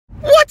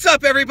What's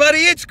up, everybody?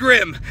 It's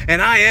Grim,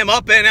 and I am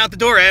up and out the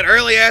door at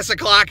early ass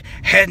o'clock,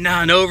 heading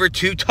on over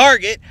to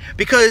Target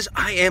because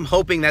I am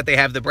hoping that they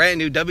have the brand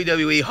new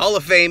WWE Hall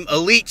of Fame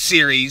Elite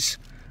Series.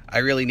 I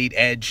really need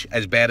Edge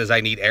as bad as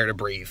I need air to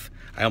breathe.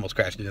 I almost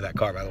crashed into that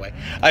car, by the way.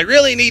 I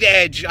really need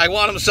Edge. I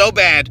want him so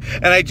bad.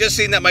 And I just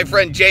seen that my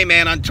friend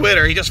J-Man on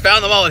Twitter, he just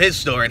found them all at his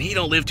store, and he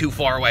don't live too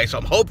far away.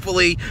 So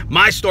hopefully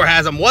my store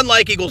has them. One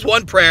like equals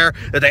one prayer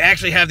that they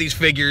actually have these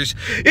figures.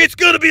 It's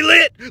gonna be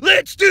lit.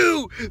 Let's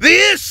do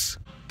this.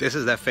 This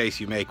is that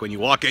face you make when you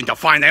walk in to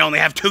find they only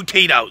have 2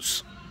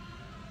 Tito's.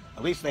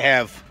 At least they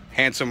have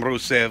Handsome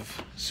Rusev,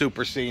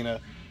 Super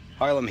Cena,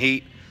 Harlem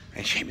Heat,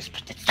 and Sheamus.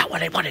 But that's not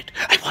what I wanted.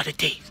 I wanted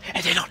these,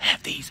 and they don't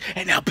have these,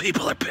 and now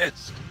people are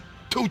pissed.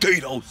 2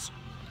 Tito's.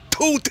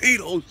 2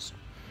 Tito's.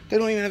 They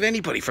don't even have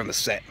anybody from the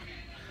set.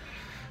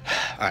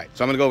 Alright,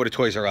 so I'm going to go over to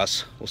Toys R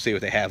Us. We'll see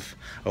what they have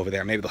over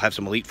there. Maybe they'll have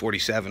some Elite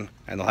 47,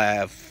 and they'll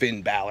have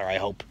Finn Balor, I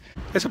hope.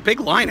 There's a big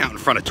line out in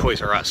front of Toys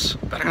R Us.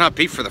 Better not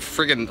be for the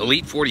friggin'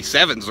 Elite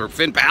 47s or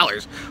Finn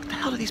Balor's. What the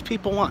hell do these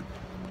people want?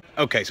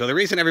 Okay, so the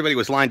reason everybody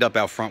was lined up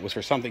out front was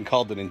for something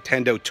called the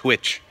Nintendo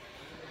Twitch.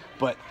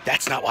 But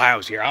that's not why I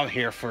was here. I'm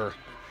here for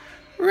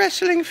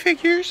wrestling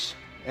figures.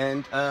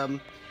 And,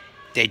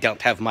 they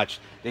don't have much.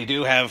 They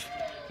do have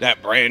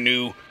that brand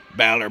new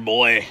Balor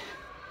boy.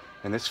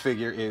 And this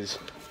figure is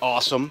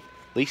awesome.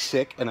 At least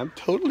sick. And I'm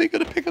totally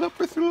going to pick it up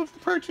for through of the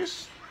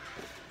purchase.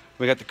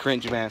 We got the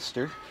Cringe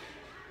Master.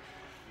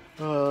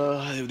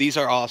 These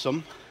are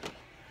awesome.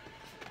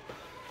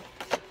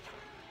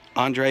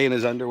 Andre in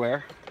his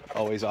underwear.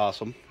 Always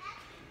awesome.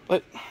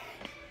 But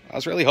I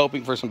was really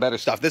hoping for some better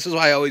stuff. This is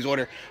why I always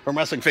order from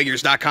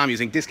WrestlingFigures.com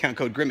using discount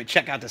code GRIM at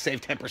checkout to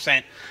save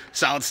 10%.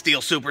 Solid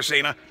Steel Super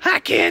Cena. Hi,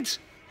 kids!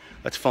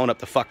 Let's phone up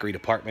the fuckery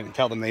department and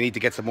tell them they need to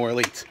get some more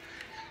elites.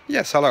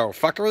 Yes, hello,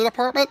 fuckery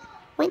department?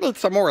 We need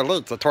some more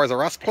elites at Toys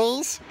R Us,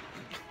 please.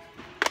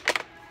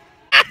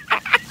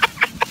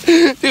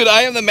 Dude,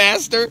 I am the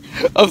master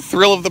of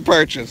thrill of the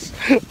purchase.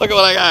 Look at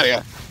what I got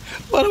here.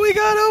 What do we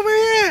got over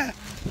here?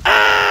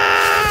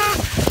 Ah!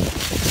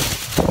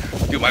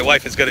 Dude, my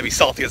wife is going to be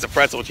salty as a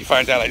pretzel when she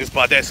finds out I just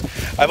bought this.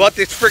 I bought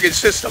this friggin'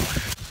 system.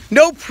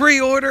 No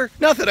pre-order,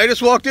 nothing. I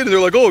just walked in and they're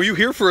like, oh, are you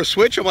here for a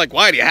Switch? I'm like,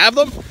 why, do you have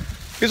them?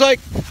 He's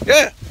like,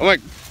 yeah. I'm like,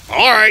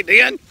 all right,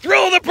 then.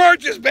 Thrill of the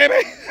purchase, baby.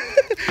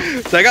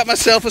 So I got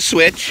myself a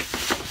Switch.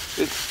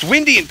 It's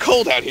windy and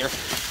cold out here.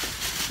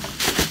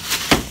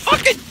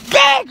 Fucking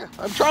bag!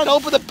 I'm trying to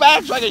open the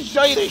bag so I can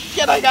show you the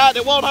shit I got and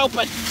it won't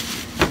open.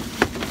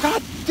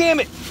 God damn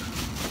it.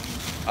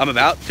 I'm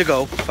about to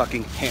go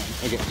fucking ham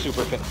and get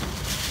super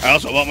pissed. I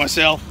also bought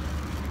myself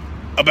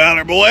a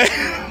Balor boy.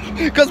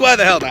 Because why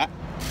the hell not?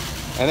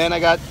 And then I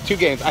got 2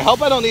 games. I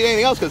hope I don't need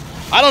anything else because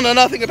I don't know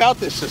nothing about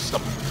this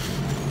system.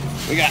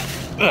 We got,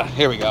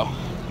 here we go.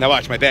 Now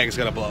watch, my bag is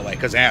going to blow away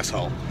because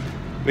asshole.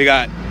 We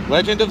got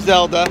Legend of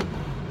Zelda.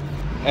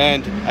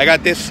 And I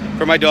got this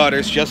for my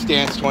daughters, Just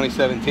Dance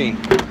 2017.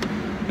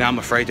 Now I'm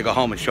afraid to go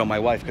home and show my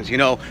wife because, you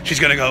know, she's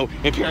going to go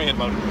in period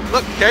mode.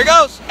 Look, there it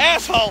goes,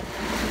 asshole.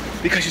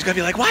 Because she's going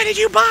to be like, why did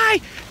you buy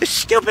the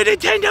stupid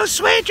Nintendo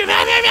Switch?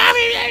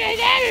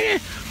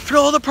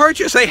 Thrill of the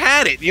purchase, they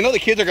had it. You know the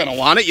kids are going to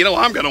want it. You know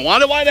I'm going to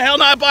want it. Why the hell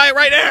not buy it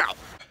right now?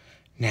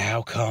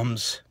 Now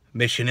comes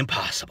Mission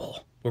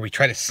Impossible, where we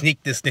try to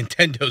sneak this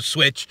Nintendo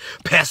Switch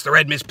past the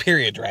Red Mist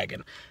Period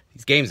Dragon.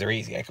 These games are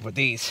easy. I can put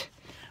these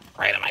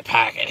right in my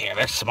pocket here.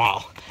 They're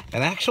small.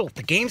 And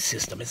the game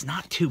system is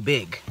not too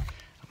big.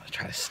 I'm going to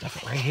try to stuff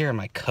it right here in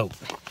my coat.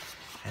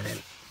 And then,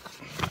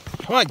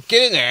 come on,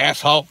 get in there,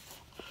 asshole.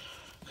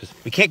 Because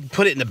we can't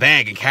put it in the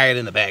bag and carry it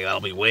in the bag.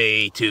 That'll be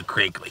way too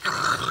crinkly.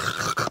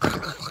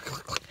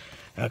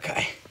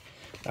 Okay.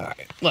 All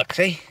right. Look,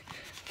 see?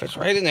 Fits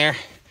right in there.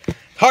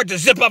 Hard to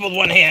zip up with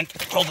one hand.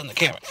 Holding the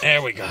camera.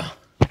 There we go.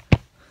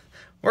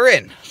 We're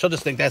in. She'll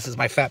just think this is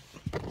my fat.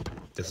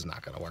 This is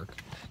not going to work.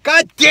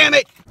 God damn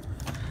it!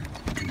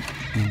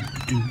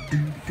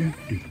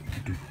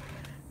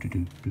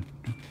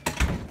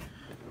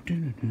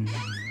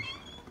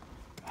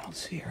 I don't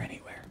see her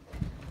anywhere.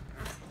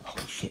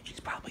 Holy shit, she's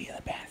probably in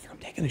the bathroom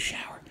taking a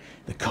shower.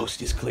 The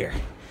coast is clear.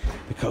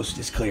 The coast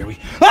is clear. What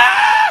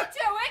are you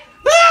doing?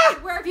 Ah!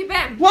 Where have you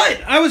been?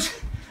 What? I was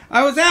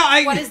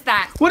out. What is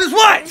that? What is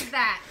what? What is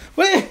that?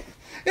 What?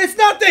 It's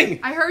nothing.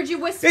 I heard you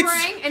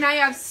whispering, and I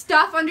have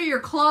stuff under your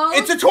clothes.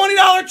 It's a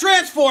 $20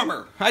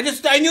 transformer. I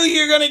knew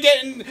you were gonna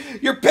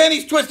get your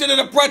pennies twisted in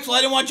a pretzel. I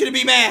didn't want you to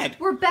be mad.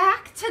 We're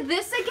back to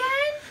this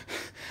again?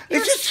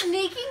 You're just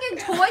sneaking in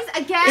toys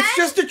again? It's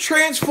just a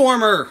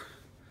transformer.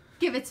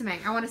 Give it to me.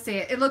 I want to see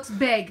it. It looks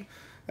big.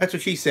 That's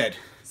what she said.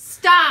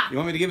 Stop. You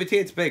want me to give it to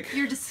you? It's big.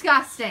 You're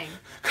disgusting.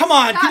 Come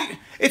on.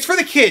 It's for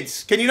the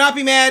kids. Can you not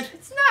be mad?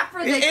 It's not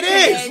for the kids. It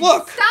is.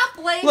 Look. Stop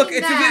blaming Look,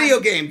 it's them. a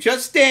video game.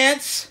 Just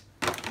Dance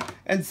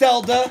and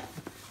Zelda.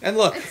 And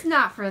look. It's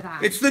not for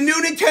that. It's the new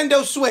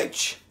Nintendo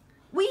Switch.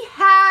 We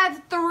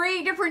have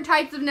 3 different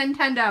types of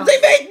Nintendo.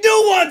 They make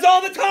new ones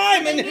all the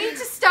time. They need to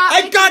stop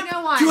making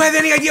new ones. Do you have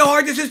any idea how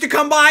hard this is to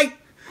come by?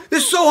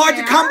 This is so hard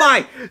to come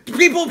by.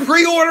 People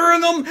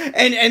pre-ordering them,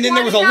 and then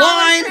there was a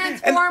line,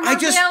 and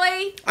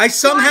I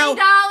somehow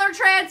 $20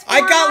 transformer.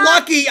 I got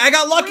lucky. I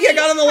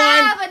got on the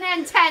line. We have a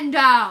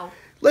Nintendo.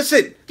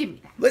 Listen. Give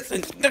me that.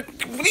 Listen.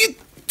 What are you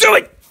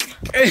doing?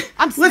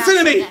 Listen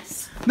to me.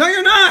 This. No,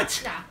 you're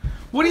not. No.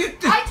 What are you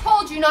doing? I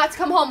told you not to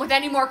come home with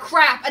any more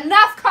crap.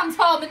 Enough comes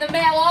home in the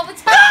mail all the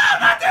time. No,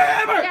 not the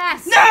hammer.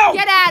 Yes. No.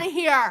 Get out of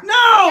here.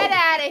 No. Get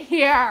out of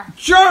here.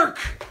 Jerk.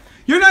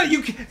 You're not.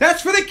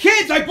 That's for the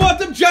kids. I bought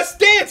them Just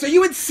Dance. Are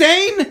you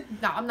insane?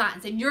 No, I'm not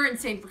insane. You're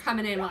insane for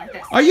coming in like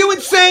this. Are you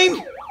insane?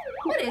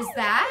 What is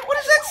that? What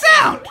does that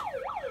sound?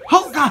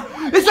 Oh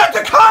God! Is that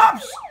the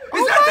cops?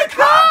 Is that the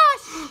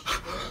cops?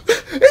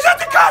 Is that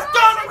the cops?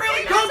 Donna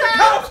really called the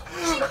cops.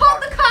 She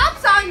called the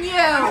cops on you.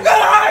 You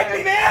gotta hide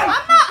me, man.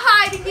 I'm not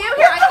hiding you.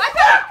 Here, I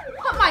better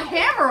put my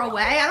hammer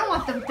away. I don't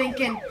want them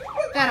thinking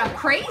that I'm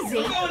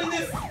crazy.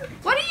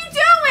 What are you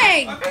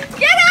doing?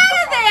 Get out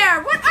of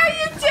there! What are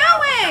you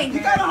doing? You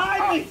gotta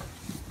hide me.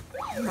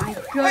 Oh my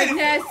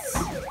goodness.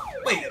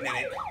 Wait a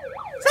minute.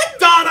 Is that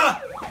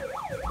Donna?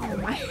 Oh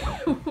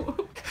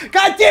my.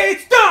 God damn,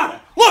 it's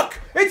Donna. Look,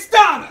 it's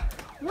Donna.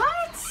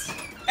 What?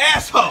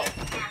 Asshole. Here's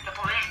the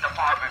police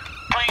department.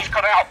 Please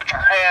cut out with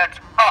your hands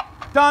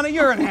up. Donna,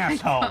 you're an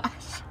asshole.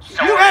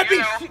 So You are had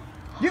me.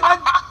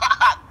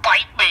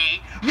 Bite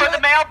me for the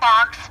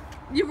mailbox.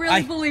 You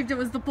really believed it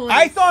was the police?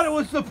 I thought it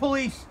was the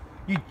police.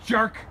 You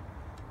jerk.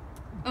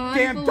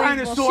 Damn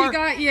dinosaur. She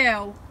got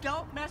you.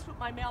 Don't mess with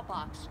my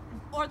mailbox,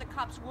 or the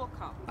cops will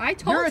come. I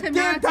told You're a him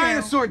damn not to.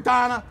 dinosaur,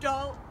 Donna.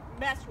 Don't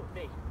mess with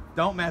me.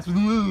 Don't mess with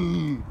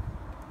me.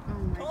 Oh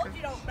my Told God.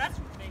 you don't mess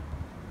with me.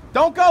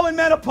 Don't go in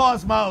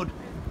menopause mode.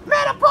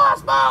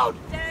 Menopause mode.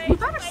 Stay You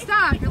better away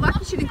stop. from me. You're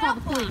lucky she didn't call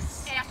the Mailbox,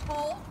 police.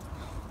 Asshole.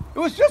 It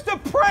was just a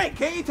prank.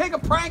 Can't you take a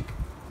prank?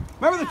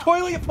 Remember the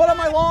toilet you put on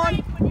my lawn?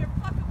 When you're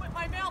fucking with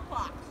my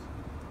mailbox.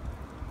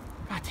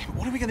 God damn it,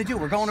 what are we gonna do?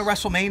 We're going to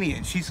WrestleMania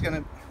and she's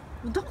gonna...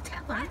 Well, don't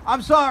tell her.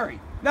 I'm sorry.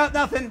 No,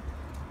 nothing.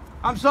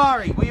 I'm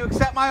sorry. Will you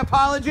accept my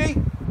apology?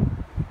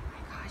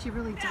 Gosh, you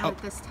really did it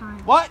this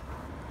time. What?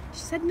 She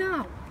said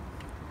no.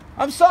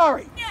 I'm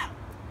sorry. Yeah.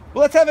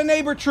 Well, let's have a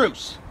neighbor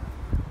truce.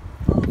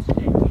 Bullshit.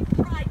 You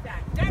tried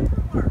that.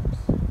 Never works.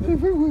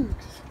 Never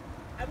works.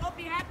 I won't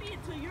be happy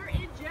until you're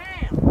in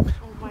jail.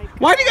 Oh my God.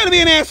 Why do you gotta be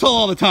an asshole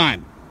all the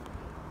time?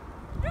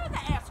 You're the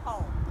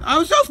asshole. I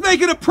was just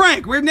making a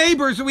prank. We're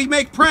neighbors and we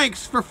make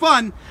pranks for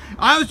fun.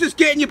 I was just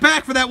getting you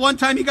back for that one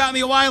time you got me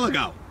a while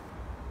ago.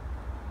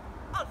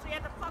 Oh, so you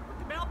had to fuck with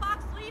the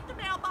mailbox? Leave the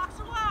mailbox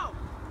alone.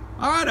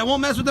 All right, I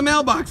won't mess with the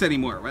mailbox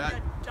anymore.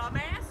 You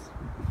dumbass.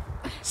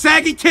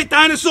 Saggy tit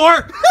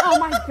dinosaur. Oh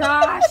my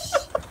gosh.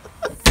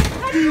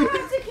 Why do you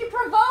have to keep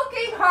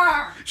provoking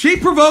her? She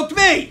provoked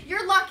me.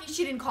 You're lucky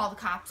she didn't call the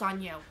cops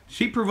on you.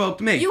 She provoked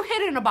me. You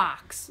hid in a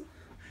box.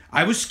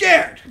 I was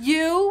scared.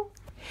 You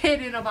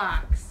hid in a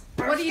box.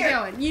 I'm What are you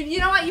scared. doing? You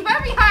know what? You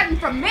better be hiding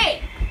from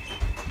me.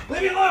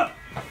 Leave me alone.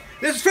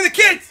 This is for the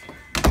kids.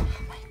 Oh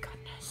my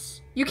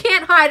goodness. You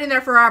can't hide in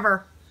there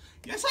forever.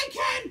 Yes, I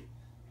can.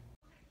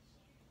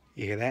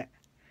 You hear that?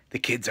 The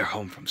kids are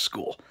home from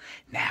school.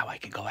 Now I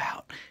can go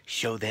out,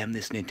 show them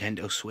this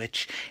Nintendo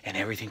Switch, and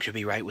everything should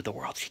be right with the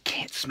world. You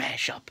can't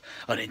smash up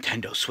a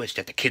Nintendo Switch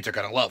that the kids are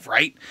going to love,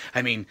 right?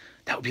 I mean,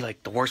 that would be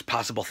like the worst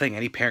possible thing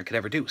any parent could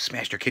ever do,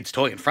 smash their kid's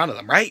toy in front of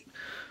them, right?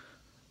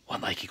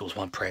 One like equals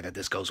one prayer that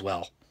this goes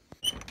well.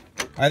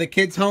 Are the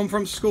kids home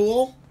from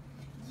school?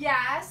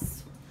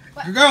 Yes.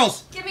 But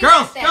Girls! Give me Girls!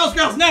 that thing. Girls!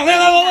 Girls! No!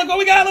 Look what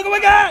we got! Look what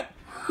we got!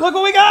 Look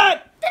what we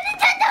got! The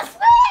Nintendo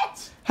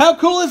Switch! How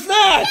cool is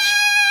that?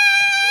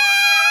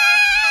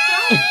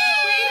 Wait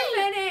a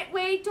minute.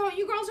 Wait, don't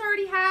you girls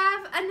already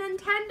have a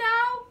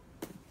Nintendo?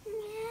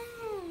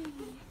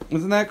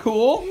 Isn't that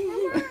cool?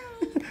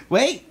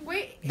 Wait.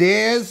 Wait.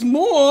 There's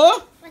more.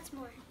 What's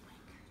more?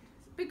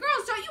 But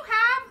girls, don't you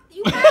have?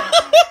 You have.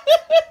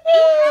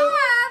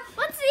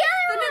 What's the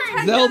other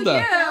one? Nintendo Zelda.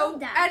 U,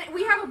 Zelda. and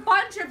we have a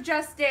bunch of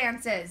Just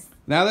Dances.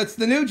 Now that's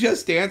the new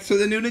Just Dance for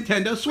the new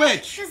Nintendo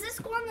Switch. Does this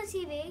go on the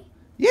TV?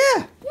 Yeah.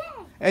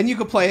 Yeah. And you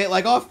can play it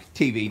like off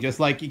TV, just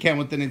like you can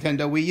with the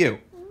Nintendo Wii U.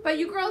 But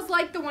you girls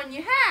like the one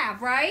you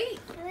have, right?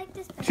 I like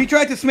this better. She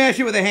tried to smash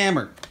it with a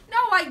hammer. No,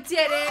 I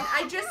didn't.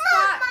 I just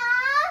thought.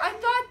 I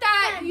thought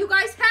that you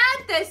guys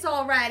had this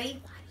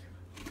already.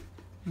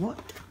 What?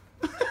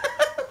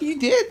 You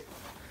did?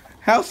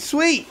 How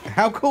sweet.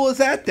 How cool is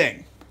that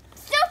thing?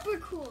 Super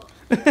cool.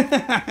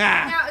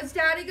 Now, is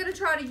Daddy gonna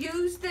try to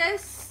use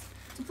this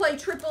to play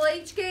Triple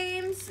H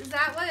games? Is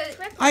that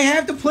what? I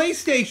have the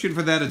PlayStation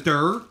for that,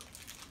 Adur.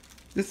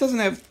 This doesn't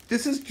have...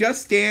 This is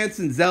Just Dance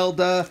and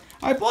Zelda.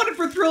 I bought it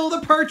for thrill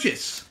of the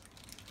purchase.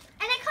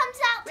 And it comes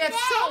out We today.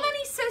 have so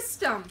many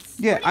systems.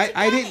 Yeah, What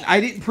did you get? I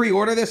didn't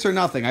pre-order this or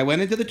nothing. I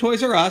went into the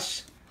Toys R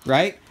Us,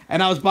 right?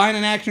 And I was buying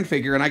an action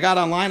figure, and I got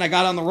online. I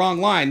got on the wrong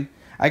line.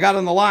 I got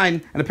on the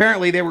line, and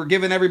apparently they were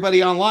giving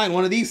everybody online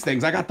one of these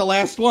things. I got the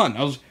last one.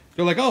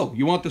 They're like, oh,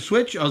 you want the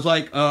Switch? I was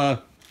like, all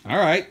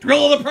right.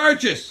 Thrill of the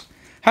purchase.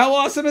 How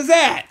awesome is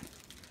that?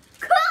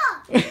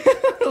 Cool.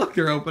 Look,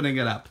 they're opening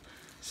it up.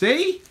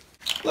 See?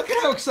 Look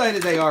at how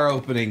excited they are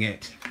opening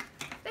it.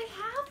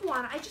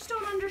 one. I just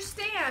don't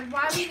understand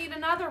why we need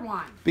another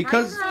one.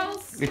 Because right,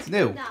 girls? it's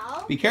new.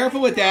 No. Be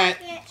careful with that.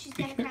 She's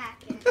gonna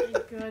crack it.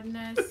 Thank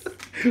goodness.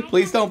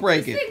 Please don't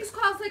break These it. things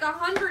cost like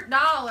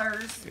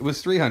 $100. It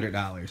was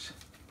 $300.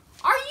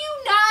 Are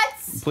you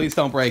nuts? Please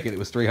don't break it. It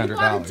was You want a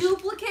 $300.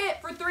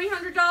 duplicate for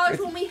 $300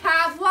 when we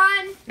have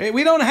one? Hey,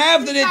 we don't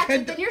have the Gotcha,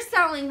 Nintendo. then you're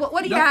selling.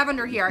 What do you No, have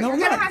under here? no, You're I'm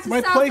gonna not. have to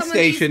My sell some of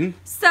these. PlayStation.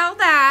 Sell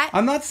that.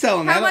 I'm not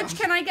selling that. How much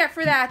can I get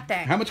for that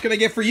thing? How much can I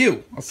get for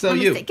you? I'll sell Let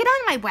me you. see. Get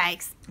on my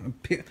wags.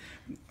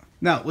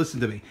 No, listen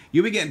to me.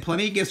 You've been getting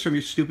plenty of gifts from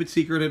your stupid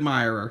secret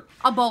admirer.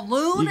 A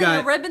balloon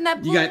and a ribbon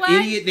that blew You got away?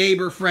 idiot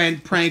neighbor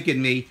friend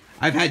pranking me.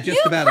 I've had just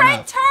You about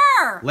pranked enough.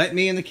 her. Let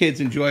me and the kids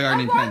enjoy our I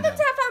want Nintendo. them to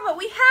have fun, but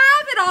we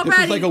have it already. This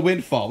is like a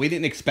windfall. We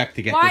didn't expect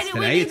to get Why this did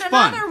today. we need It's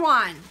fun. another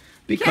one?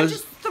 You can't Because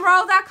just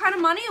throw that kind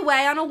of money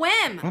away on a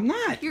whim. I'm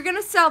not. You're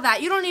gonna sell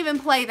that. You don't even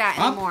play that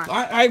anymore.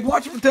 I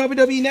watch the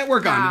WWE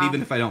Network on No. it,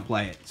 even if I don't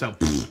play it. So,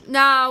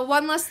 No,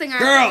 one less thing I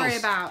have to girls, worry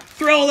about.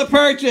 thrill of the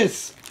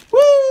purchase.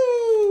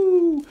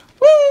 Woo! Woo!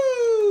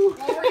 Well,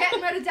 we're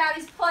getting rid of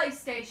Daddy's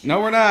PlayStation.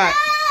 No, we're not.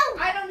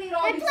 I don't need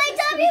all I these play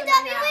systems in my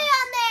WWE house.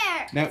 on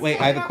there. Now, wait,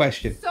 I have a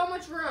question. So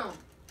much room.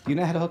 Do you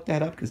know how to hook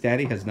that up? Because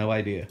Daddy has no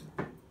idea.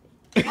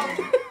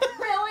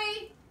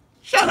 Really?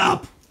 Shut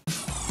up!